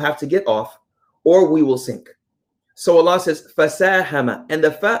some people have to get off, or we will sink. So Allah says, fasahama, and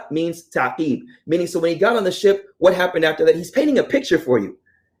the fa means ta'qib, meaning so when he got on the ship, what happened after that? He's painting a picture for you.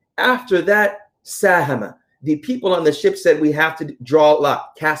 After that, sahama, the people on the ship said we have to draw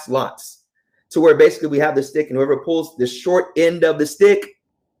cast lots to where basically we have the stick, and whoever pulls the short end of the stick,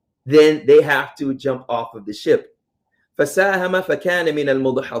 then they have to jump off of the ship. فَسَاهَمَ فَكَانَ مِنَ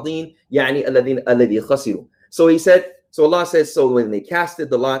الْمُضْحَضِينَ يعني الذي خسروا. So he said, so Allah says, so when they casted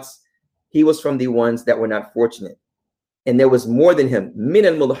the lots, he was from the ones that were not fortunate. And there was more than him, min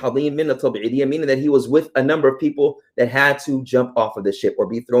al-mudhadin, min al-tab'idiyya, meaning that he was with a number of people that had to jump off of the ship or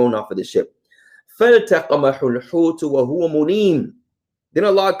be thrown off of the ship. فَالْتَقَمَهُ الْحُوتُ وَهُوَ مُلِيمٌ. Then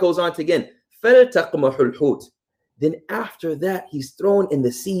Allah goes on to again, فَالْتَقَمَهُ الْحُوتُ. Then after that, he's thrown in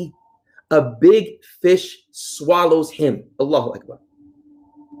the sea. A big fish swallows him. Allahu Akbar.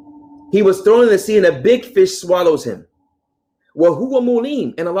 He was thrown in the sea and a big fish swallows him. وَهُوَ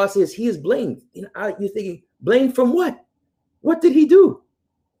مُلِيمٌ. And Allah says he is blamed. You're thinking, blamed from what? What did he do?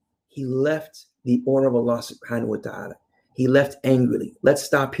 He left the order of Allah subhanahu wa ta'ala. He left angrily. Let's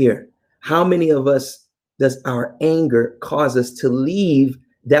stop here. How many of us does our anger cause us to leave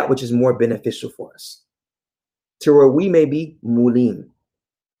that which is more beneficial for us? To where we may be mulim.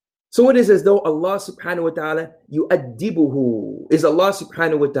 So it is as though Allah subhanahu wa ta'ala, yu'addibuhu, is Allah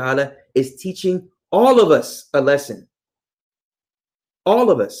subhanahu wa ta'ala is teaching all of us a lesson. All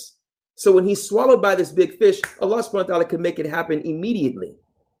of us. So when he's swallowed by this big fish, Allah subhanahu wa ta'ala can make it happen immediately.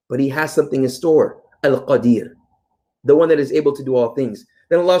 But he has something in store. Al-Qadir, the one that is able to do all things.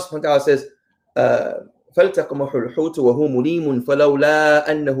 Then Allah subhanahu wa ta'ala says, فَالْتَقَمَهُ الْحُوتُ وَهُوَ مُلِيمٌ فَلَوْلَا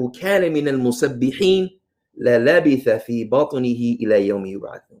أَنَّهُ كَانَ مِنَ الْمُسَبِّحِينَ لَلَبِثَ فِي بَطْنِهِ إِلَى يَوْمِ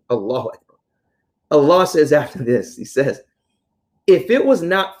يُبْعَثُونَ. Allahu Akbar. Allah says after this, he says, if it was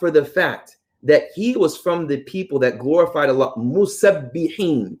not for the fact that he was from the people that glorified Allah,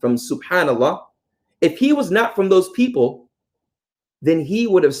 musabbihin, from subhanallah, if he was not from those people, then he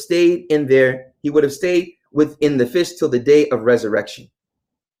would have stayed in there, he would have stayed within the fish till the day of resurrection.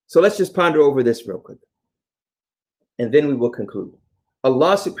 So let's just ponder over this real quick, and then we will conclude.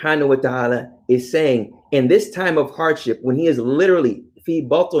 Allah subhanahu wa ta'ala is saying in this time of hardship, when he is literally fi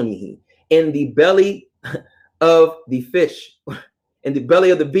batnihi, in the belly of the fish, in the belly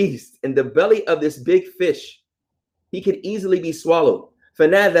of the beast, in the belly of this big fish, he could easily be swallowed.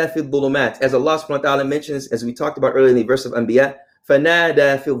 فَنَادَى فِي الظُّلُمَاتِ, as Allah subhanahu wa ta'ala mentions, as we talked about earlier in the verse of Anbiya,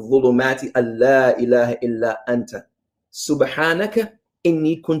 فَنَادَى فِي الظُّلُمَاتِ أَلَّا إِلَهَ إِلَّا أَنْتَ سُبْحَانَكَ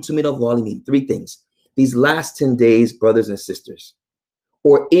إِنِّي كُنْتُ مِنَ الظَّالِمِينَ. Three things. These last 10 days, brothers and sisters,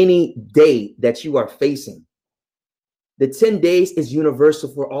 or any day that you are facing, the 10 days is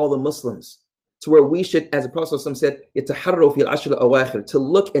universal for all the Muslims, to where we should, as the Prophet said, to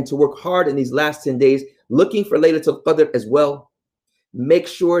look and to work hard in these last 10 days, looking for Laylatul Qadr as well. Make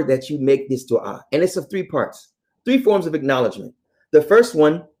sure that you make this dua. And it's of three parts, three forms of acknowledgement. The first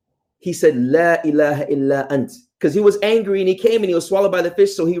one, he said, La ilaha illa ant, because he was angry and he came and he was swallowed by the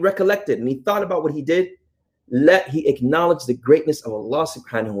fish. So he recollected and he thought about what he did. He acknowledged the greatness of Allah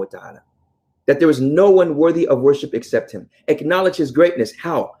subhanahu wa ta'ala, that there is no one worthy of worship except him. Acknowledge his greatness.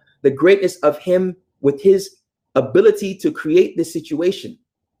 How? The greatness of him with his ability to create this situation.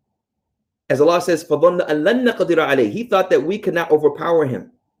 As Allah says, فَظَنَّ أَن لَن نَقْدِرَ عَلَيْهِ, he thought that we could not overpower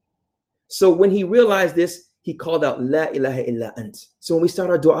him. So when he realized this, he called out, La ilaha illa ant. So when we start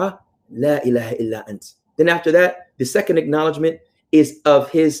our dua, La ilaha illa ant. Then after that, the second acknowledgement is of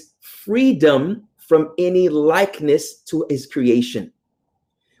his freedom from any likeness to his creation.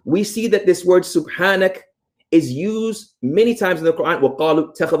 We see that this word subhanak is used many times in the Quran.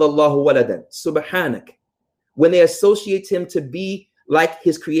 وَقَالُوا اتَّخَذَ اللَّهُ وَلَدًا. Subhanak. When they associate him to be like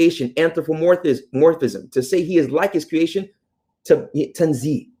his creation, anthropomorphism, to say he is like his creation, to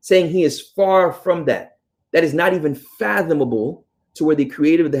tanzi, saying he is far from that. That is not even fathomable, to where the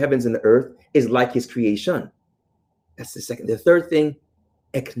creator of the heavens and the earth is like his creation. That's the second. The third thing,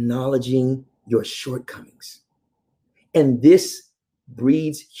 acknowledging your shortcomings. And this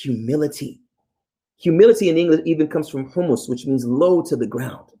breeds humility. Humility in English even comes from humus, which means low to the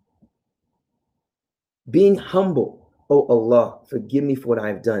ground. Being humble. Oh Allah, forgive me for what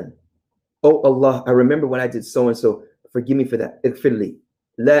I've done. Oh Allah, I remember when I did so and so. Forgive me for that. Ighfirli.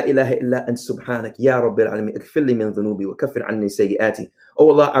 La ilaha illa ant subhanak ya rabbil alamin. Ighfirli min dhunubi wa kaffir anni sayyiati. Oh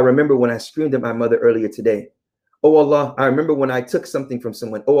Allah, I remember when I screamed at my mother earlier today. Oh Allah, I remember when I took something from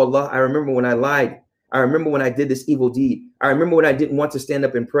someone. Oh Allah, I remember when I lied. I remember when I did this evil deed. I remember when I didn't want to stand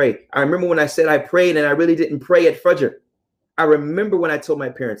up and pray. I remember when I said I prayed and I really didn't pray at Fajr. I remember when I told my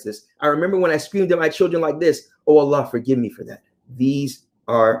parents this. I remember when I screamed at my children like this. Oh Allah, forgive me for that. These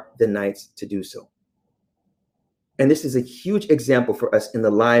are the nights to do so. And this is a huge example for us in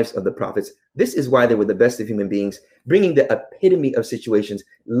the lives of the prophets. This is why they were the best of human beings, bringing the epitome of situations,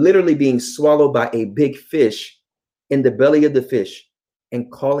 literally being swallowed by a big fish in the belly of the fish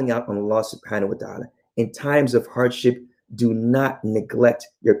and calling out on Allah subhanahu wa ta'ala. In times of hardship, do not neglect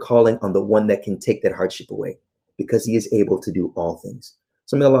your calling on the one that can take that hardship away, because he is able to do all things.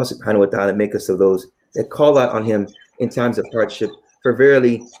 So may Allah subhanahu wa ta'ala make us of those that call out on him in times of hardship. For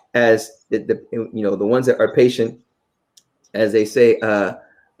verily, as the ones that are patient, as they say,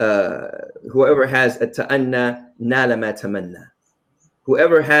 whoever has a ta'anna nala ma tamanna.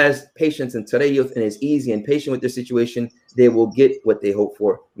 Whoever has patience and tarayyuth and is easy and patient with their situation, they will get what they hope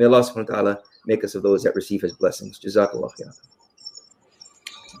for. May Allah subhanahu wa ta'ala make us of those that receive his blessings. Jazakallah khair.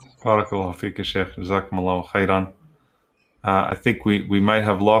 Barakallahu feek, Shaykh. Jazakumullahu khairan. I think we might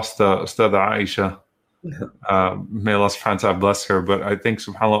have lost Ustadha Aisha. May Allah subhanahu wa ta'ala bless her. But I think,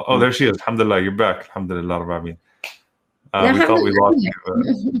 subhanAllah, oh, there she is. Alhamdulillah, you're back. Alhamdulillah, Rabbi. We thought we lost you.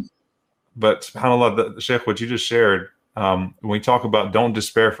 But subhanAllah, the Shaykh, what you just shared, when we talk about don't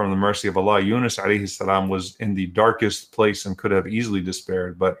despair from the mercy of Allah, Yunus alayhi salam was in the darkest place and could have easily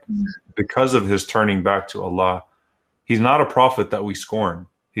despaired. But because of his turning back to Allah, he's not a prophet that we scorn.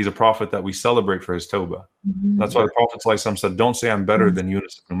 He's a prophet that we celebrate for his tawbah. That's why the Prophet ﷺ said, don't say I'm better than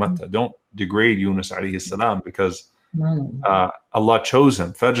Yunus ibn Matta. Don't degrade Yunus alayhi salam, because Allah chose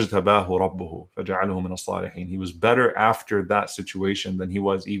him. فَجْتَبَاهُ رَبُّهُ فَجَعَلَهُ مِنَ الصَّالِحِينَ. He was better after that situation than he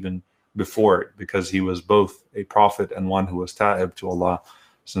was even before it, because he was both a prophet and one who was ta'ib to Allah,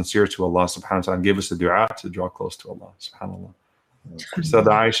 sincere to Allah subhanahu wa ta'ala, and gave us a dua to draw close to Allah subhanallah. So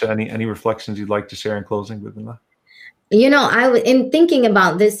Aisha, any reflections you'd like to share in closing with Allah? You know, in thinking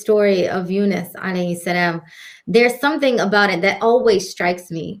about this story of Yunus alayhi salam, there's something about it that always strikes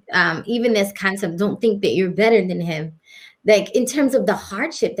me. Even this concept, don't think that you're better than him. Like in terms of the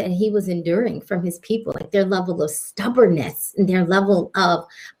hardship that he was enduring from his people, like their level of stubbornness and their level of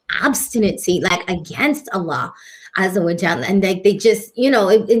obstinacy, like against Allah Azza wa Jalla. And they just, you know,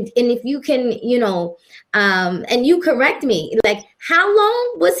 and if you can, you know, and you correct me, like how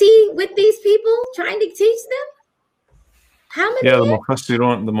long was he with these people trying to teach them? How many years?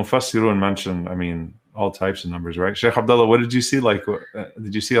 The Mufassirun mentioned, I mean, all types of numbers, right? Sheikh Abdullah, what did you see? Like,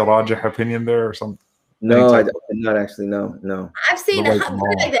 did you see a rajih opinion there or something? No, I did not actually. No. I've seen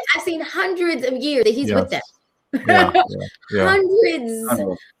hundreds of years that he's with them. Yeah. Hundreds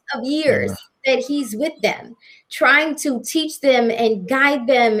of years that he's with them, trying to teach them and guide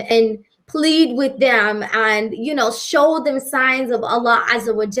them and plead with them and, you know, show them signs of Allah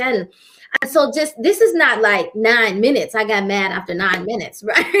Azza wa Jal. And so this is not like 9 minutes. I got mad after 9 minutes,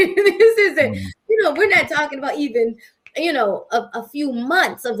 right? This isn't, you know, we're not talking about even, you know, a few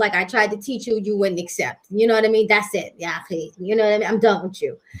months of like, I tried to teach you, you wouldn't accept. You know what I mean? That's it. Yeah, you know what I mean? I'm done with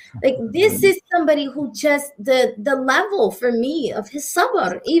you. Like this is somebody who just the level for me of his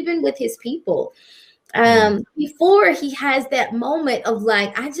sabr, even with his people. Before he has that moment of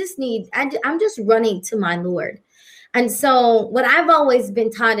like, I'm just running to my Lord. And so what I've always been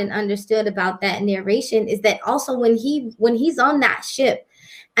taught and understood about that narration is that also when he's on that ship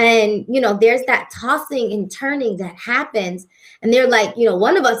and, you know, there's that tossing and turning that happens and they're like, you know,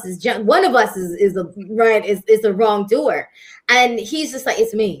 one of us is a wrongdoer. And he's just like,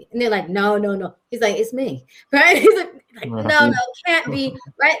 it's me. And they're like, no. He's like, it's me. Right. He's like, no, can't be.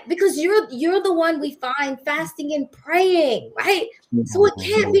 Right. Because you're the one we find fasting and praying. Right. So it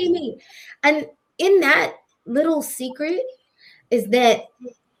can't be me. And in that little secret is that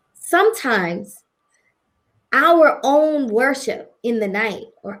sometimes our own worship in the night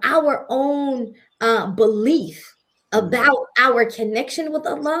or our own belief about our connection with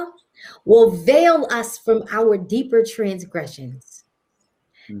Allah will veil us from our deeper transgressions.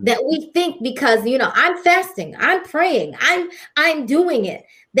 That we think because, you know, I'm fasting, I'm praying, I'm doing it,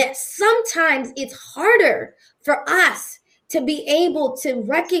 that sometimes it's harder for us to be able to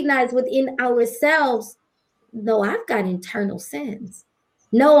recognize within ourselves, no, I've got internal sins.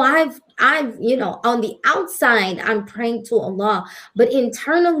 No, I've, you know, on the outside, I'm praying to Allah, but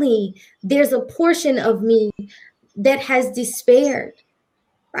internally, there's a portion of me that has despaired,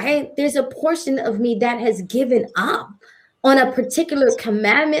 right? There's a portion of me that has given up on a particular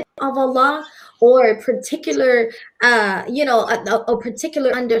commandment of Allah or a particular, you know, a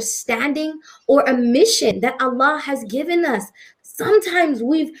particular understanding or a mission that Allah has given us. Sometimes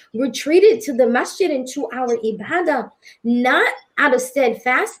we've retreated to the masjid and to our ibadah, not out of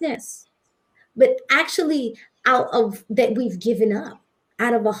steadfastness, but actually out of that we've given up,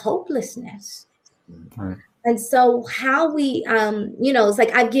 out of a hopelessness. Right. And so how we, you know, it's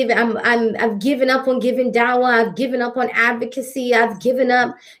like I've given up on giving dawah, I've given up on advocacy, I've given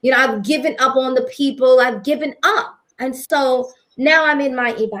up, you know, I've given up on the people, I've given up. And so now I'm in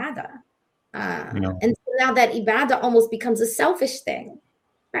my ibadah. And so now that ibadah almost becomes a selfish thing,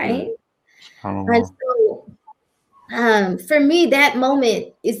 right? And so for me, that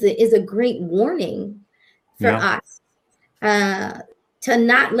moment is a great warning for us to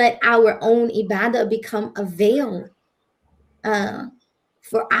not let our own ibadah become a veil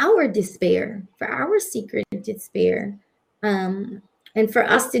for our despair, for our secret despair. And for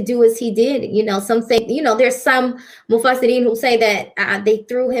us to do as he did. Some say, there's some mufassirin who say that they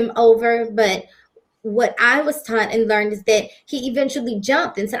threw him over, but what I was taught and learned is that he eventually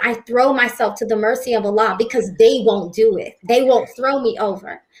jumped and said, I throw myself to the mercy of Allah because they won't do it. They won't throw me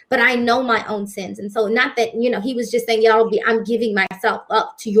over, but I know my own sins. And so not that, he was just saying, I'm giving myself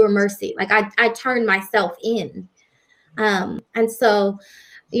up to your mercy. Like I turn myself in. And so,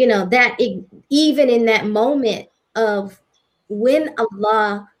 that even in that moment of when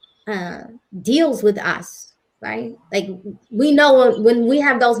Allah deals with us, right? Like we know when we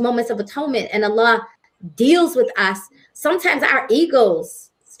have those moments of atonement and Allah deals with us, sometimes our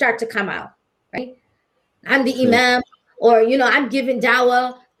egos start to come out, right? I'm the imam, or, I'm giving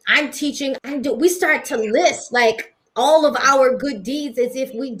dawah, I'm teaching, we start to list like all of our good deeds as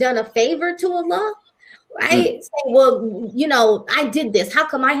if we've done a favor to Allah, right? Say, well, I did this. How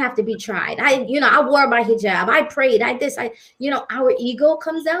come I have to be tried? I wore my hijab. I prayed. Our ego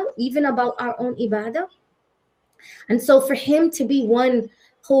comes out even about our own ibadah. And so for him to be one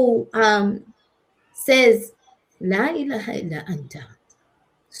who says, La ilaha illa anta,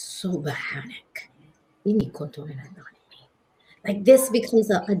 subhanak, inni kuntu minadh dhalimin. Like this becomes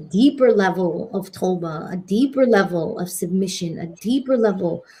a deeper level of tawbah, a deeper level of submission, a deeper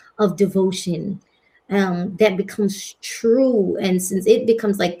level of devotion that becomes true. And since it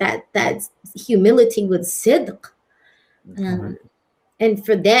becomes like that humility with sidq. And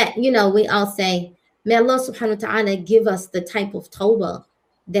for that, we all say, may Allah subhanahu wa ta'ala give us the type of tawbah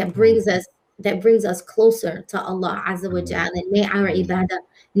that brings us closer to Allah Azza wa Jalla, and may our ibadah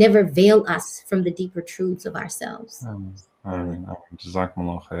never veil us from the deeper truths of ourselves.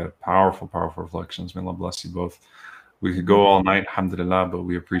 Jazakumullah khair. Powerful reflections. May Allah bless you both. We could go all night, alhamdulillah, but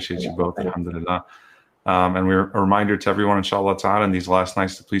we appreciate you both, alhamdulillah. And we're a reminder to everyone, inshallah ta'ala, in these last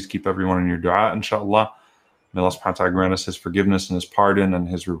nights to please keep everyone in your dua, inshallah. May Allah subhanahu wa ta'ala grant us his forgiveness and his pardon and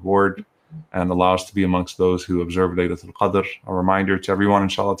his reward, and allow us to be amongst those who observe Laylatul Qadr. A reminder to everyone,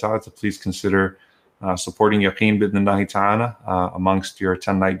 inshallah ta'ala, to please consider supporting Yaqeen bidnillahi ta'ala amongst your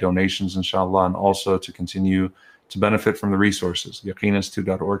 10-night donations, inshallah, and also to continue to benefit from the resources.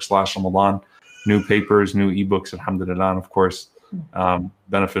 Yaqeeninstitute.org/Ramadan. New papers, new ebooks, alhamdulillah, and of course,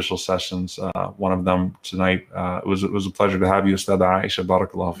 beneficial sessions. One of them tonight. It was a pleasure to have you, Ustad Aisha.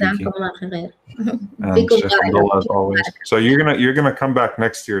 Barakallahu fiki. And Sheikh Abdullah, as always. So you're gonna come back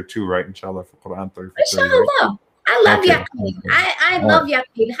next year too, right? Inshallah, for Quran 30. Inshallah. Right? I love Yaqeen. I love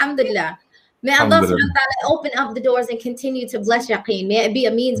Yaqeen. Alhamdulillah. May Allah subhanahu wa ta'ala open up the doors and continue to bless Yaqeen. May it be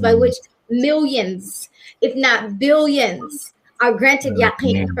a means by which millions, if not billions, are granted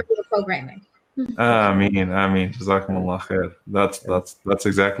Yaqeen from your programming. Ameen. Jazakumullah khair. That's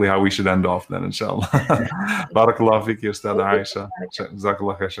exactly how we should end off then, inshallah. Barakallahu fiki, Ustad Aisha.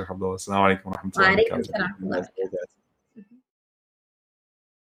 Jazakallah khair, Sheikh Abdullah. Assalamu alaikum wa rahmatullahi wa barakatuh.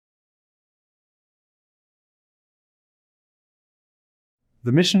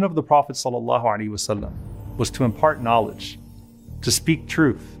 The mission of the Prophet ﷺ was to impart knowledge, to speak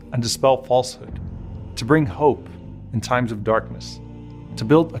truth and dispel falsehood, to bring hope in times of darkness, to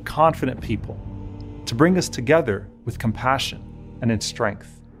build a confident people, to bring us together with compassion and in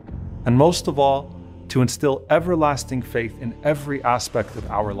strength, and most of all, to instill everlasting faith in every aspect of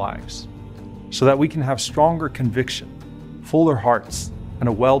our lives, so that we can have stronger conviction, fuller hearts, and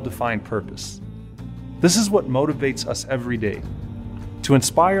a well-defined purpose. This is what motivates us every day, to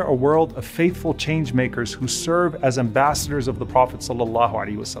inspire a world of faithful change makers who serve as ambassadors of the Prophet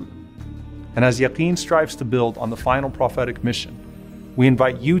ﷺ. And as Yaqeen strives to build on the final prophetic mission, we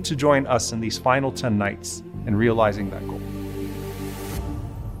invite you to join us in these final 10 nights in realizing that goal.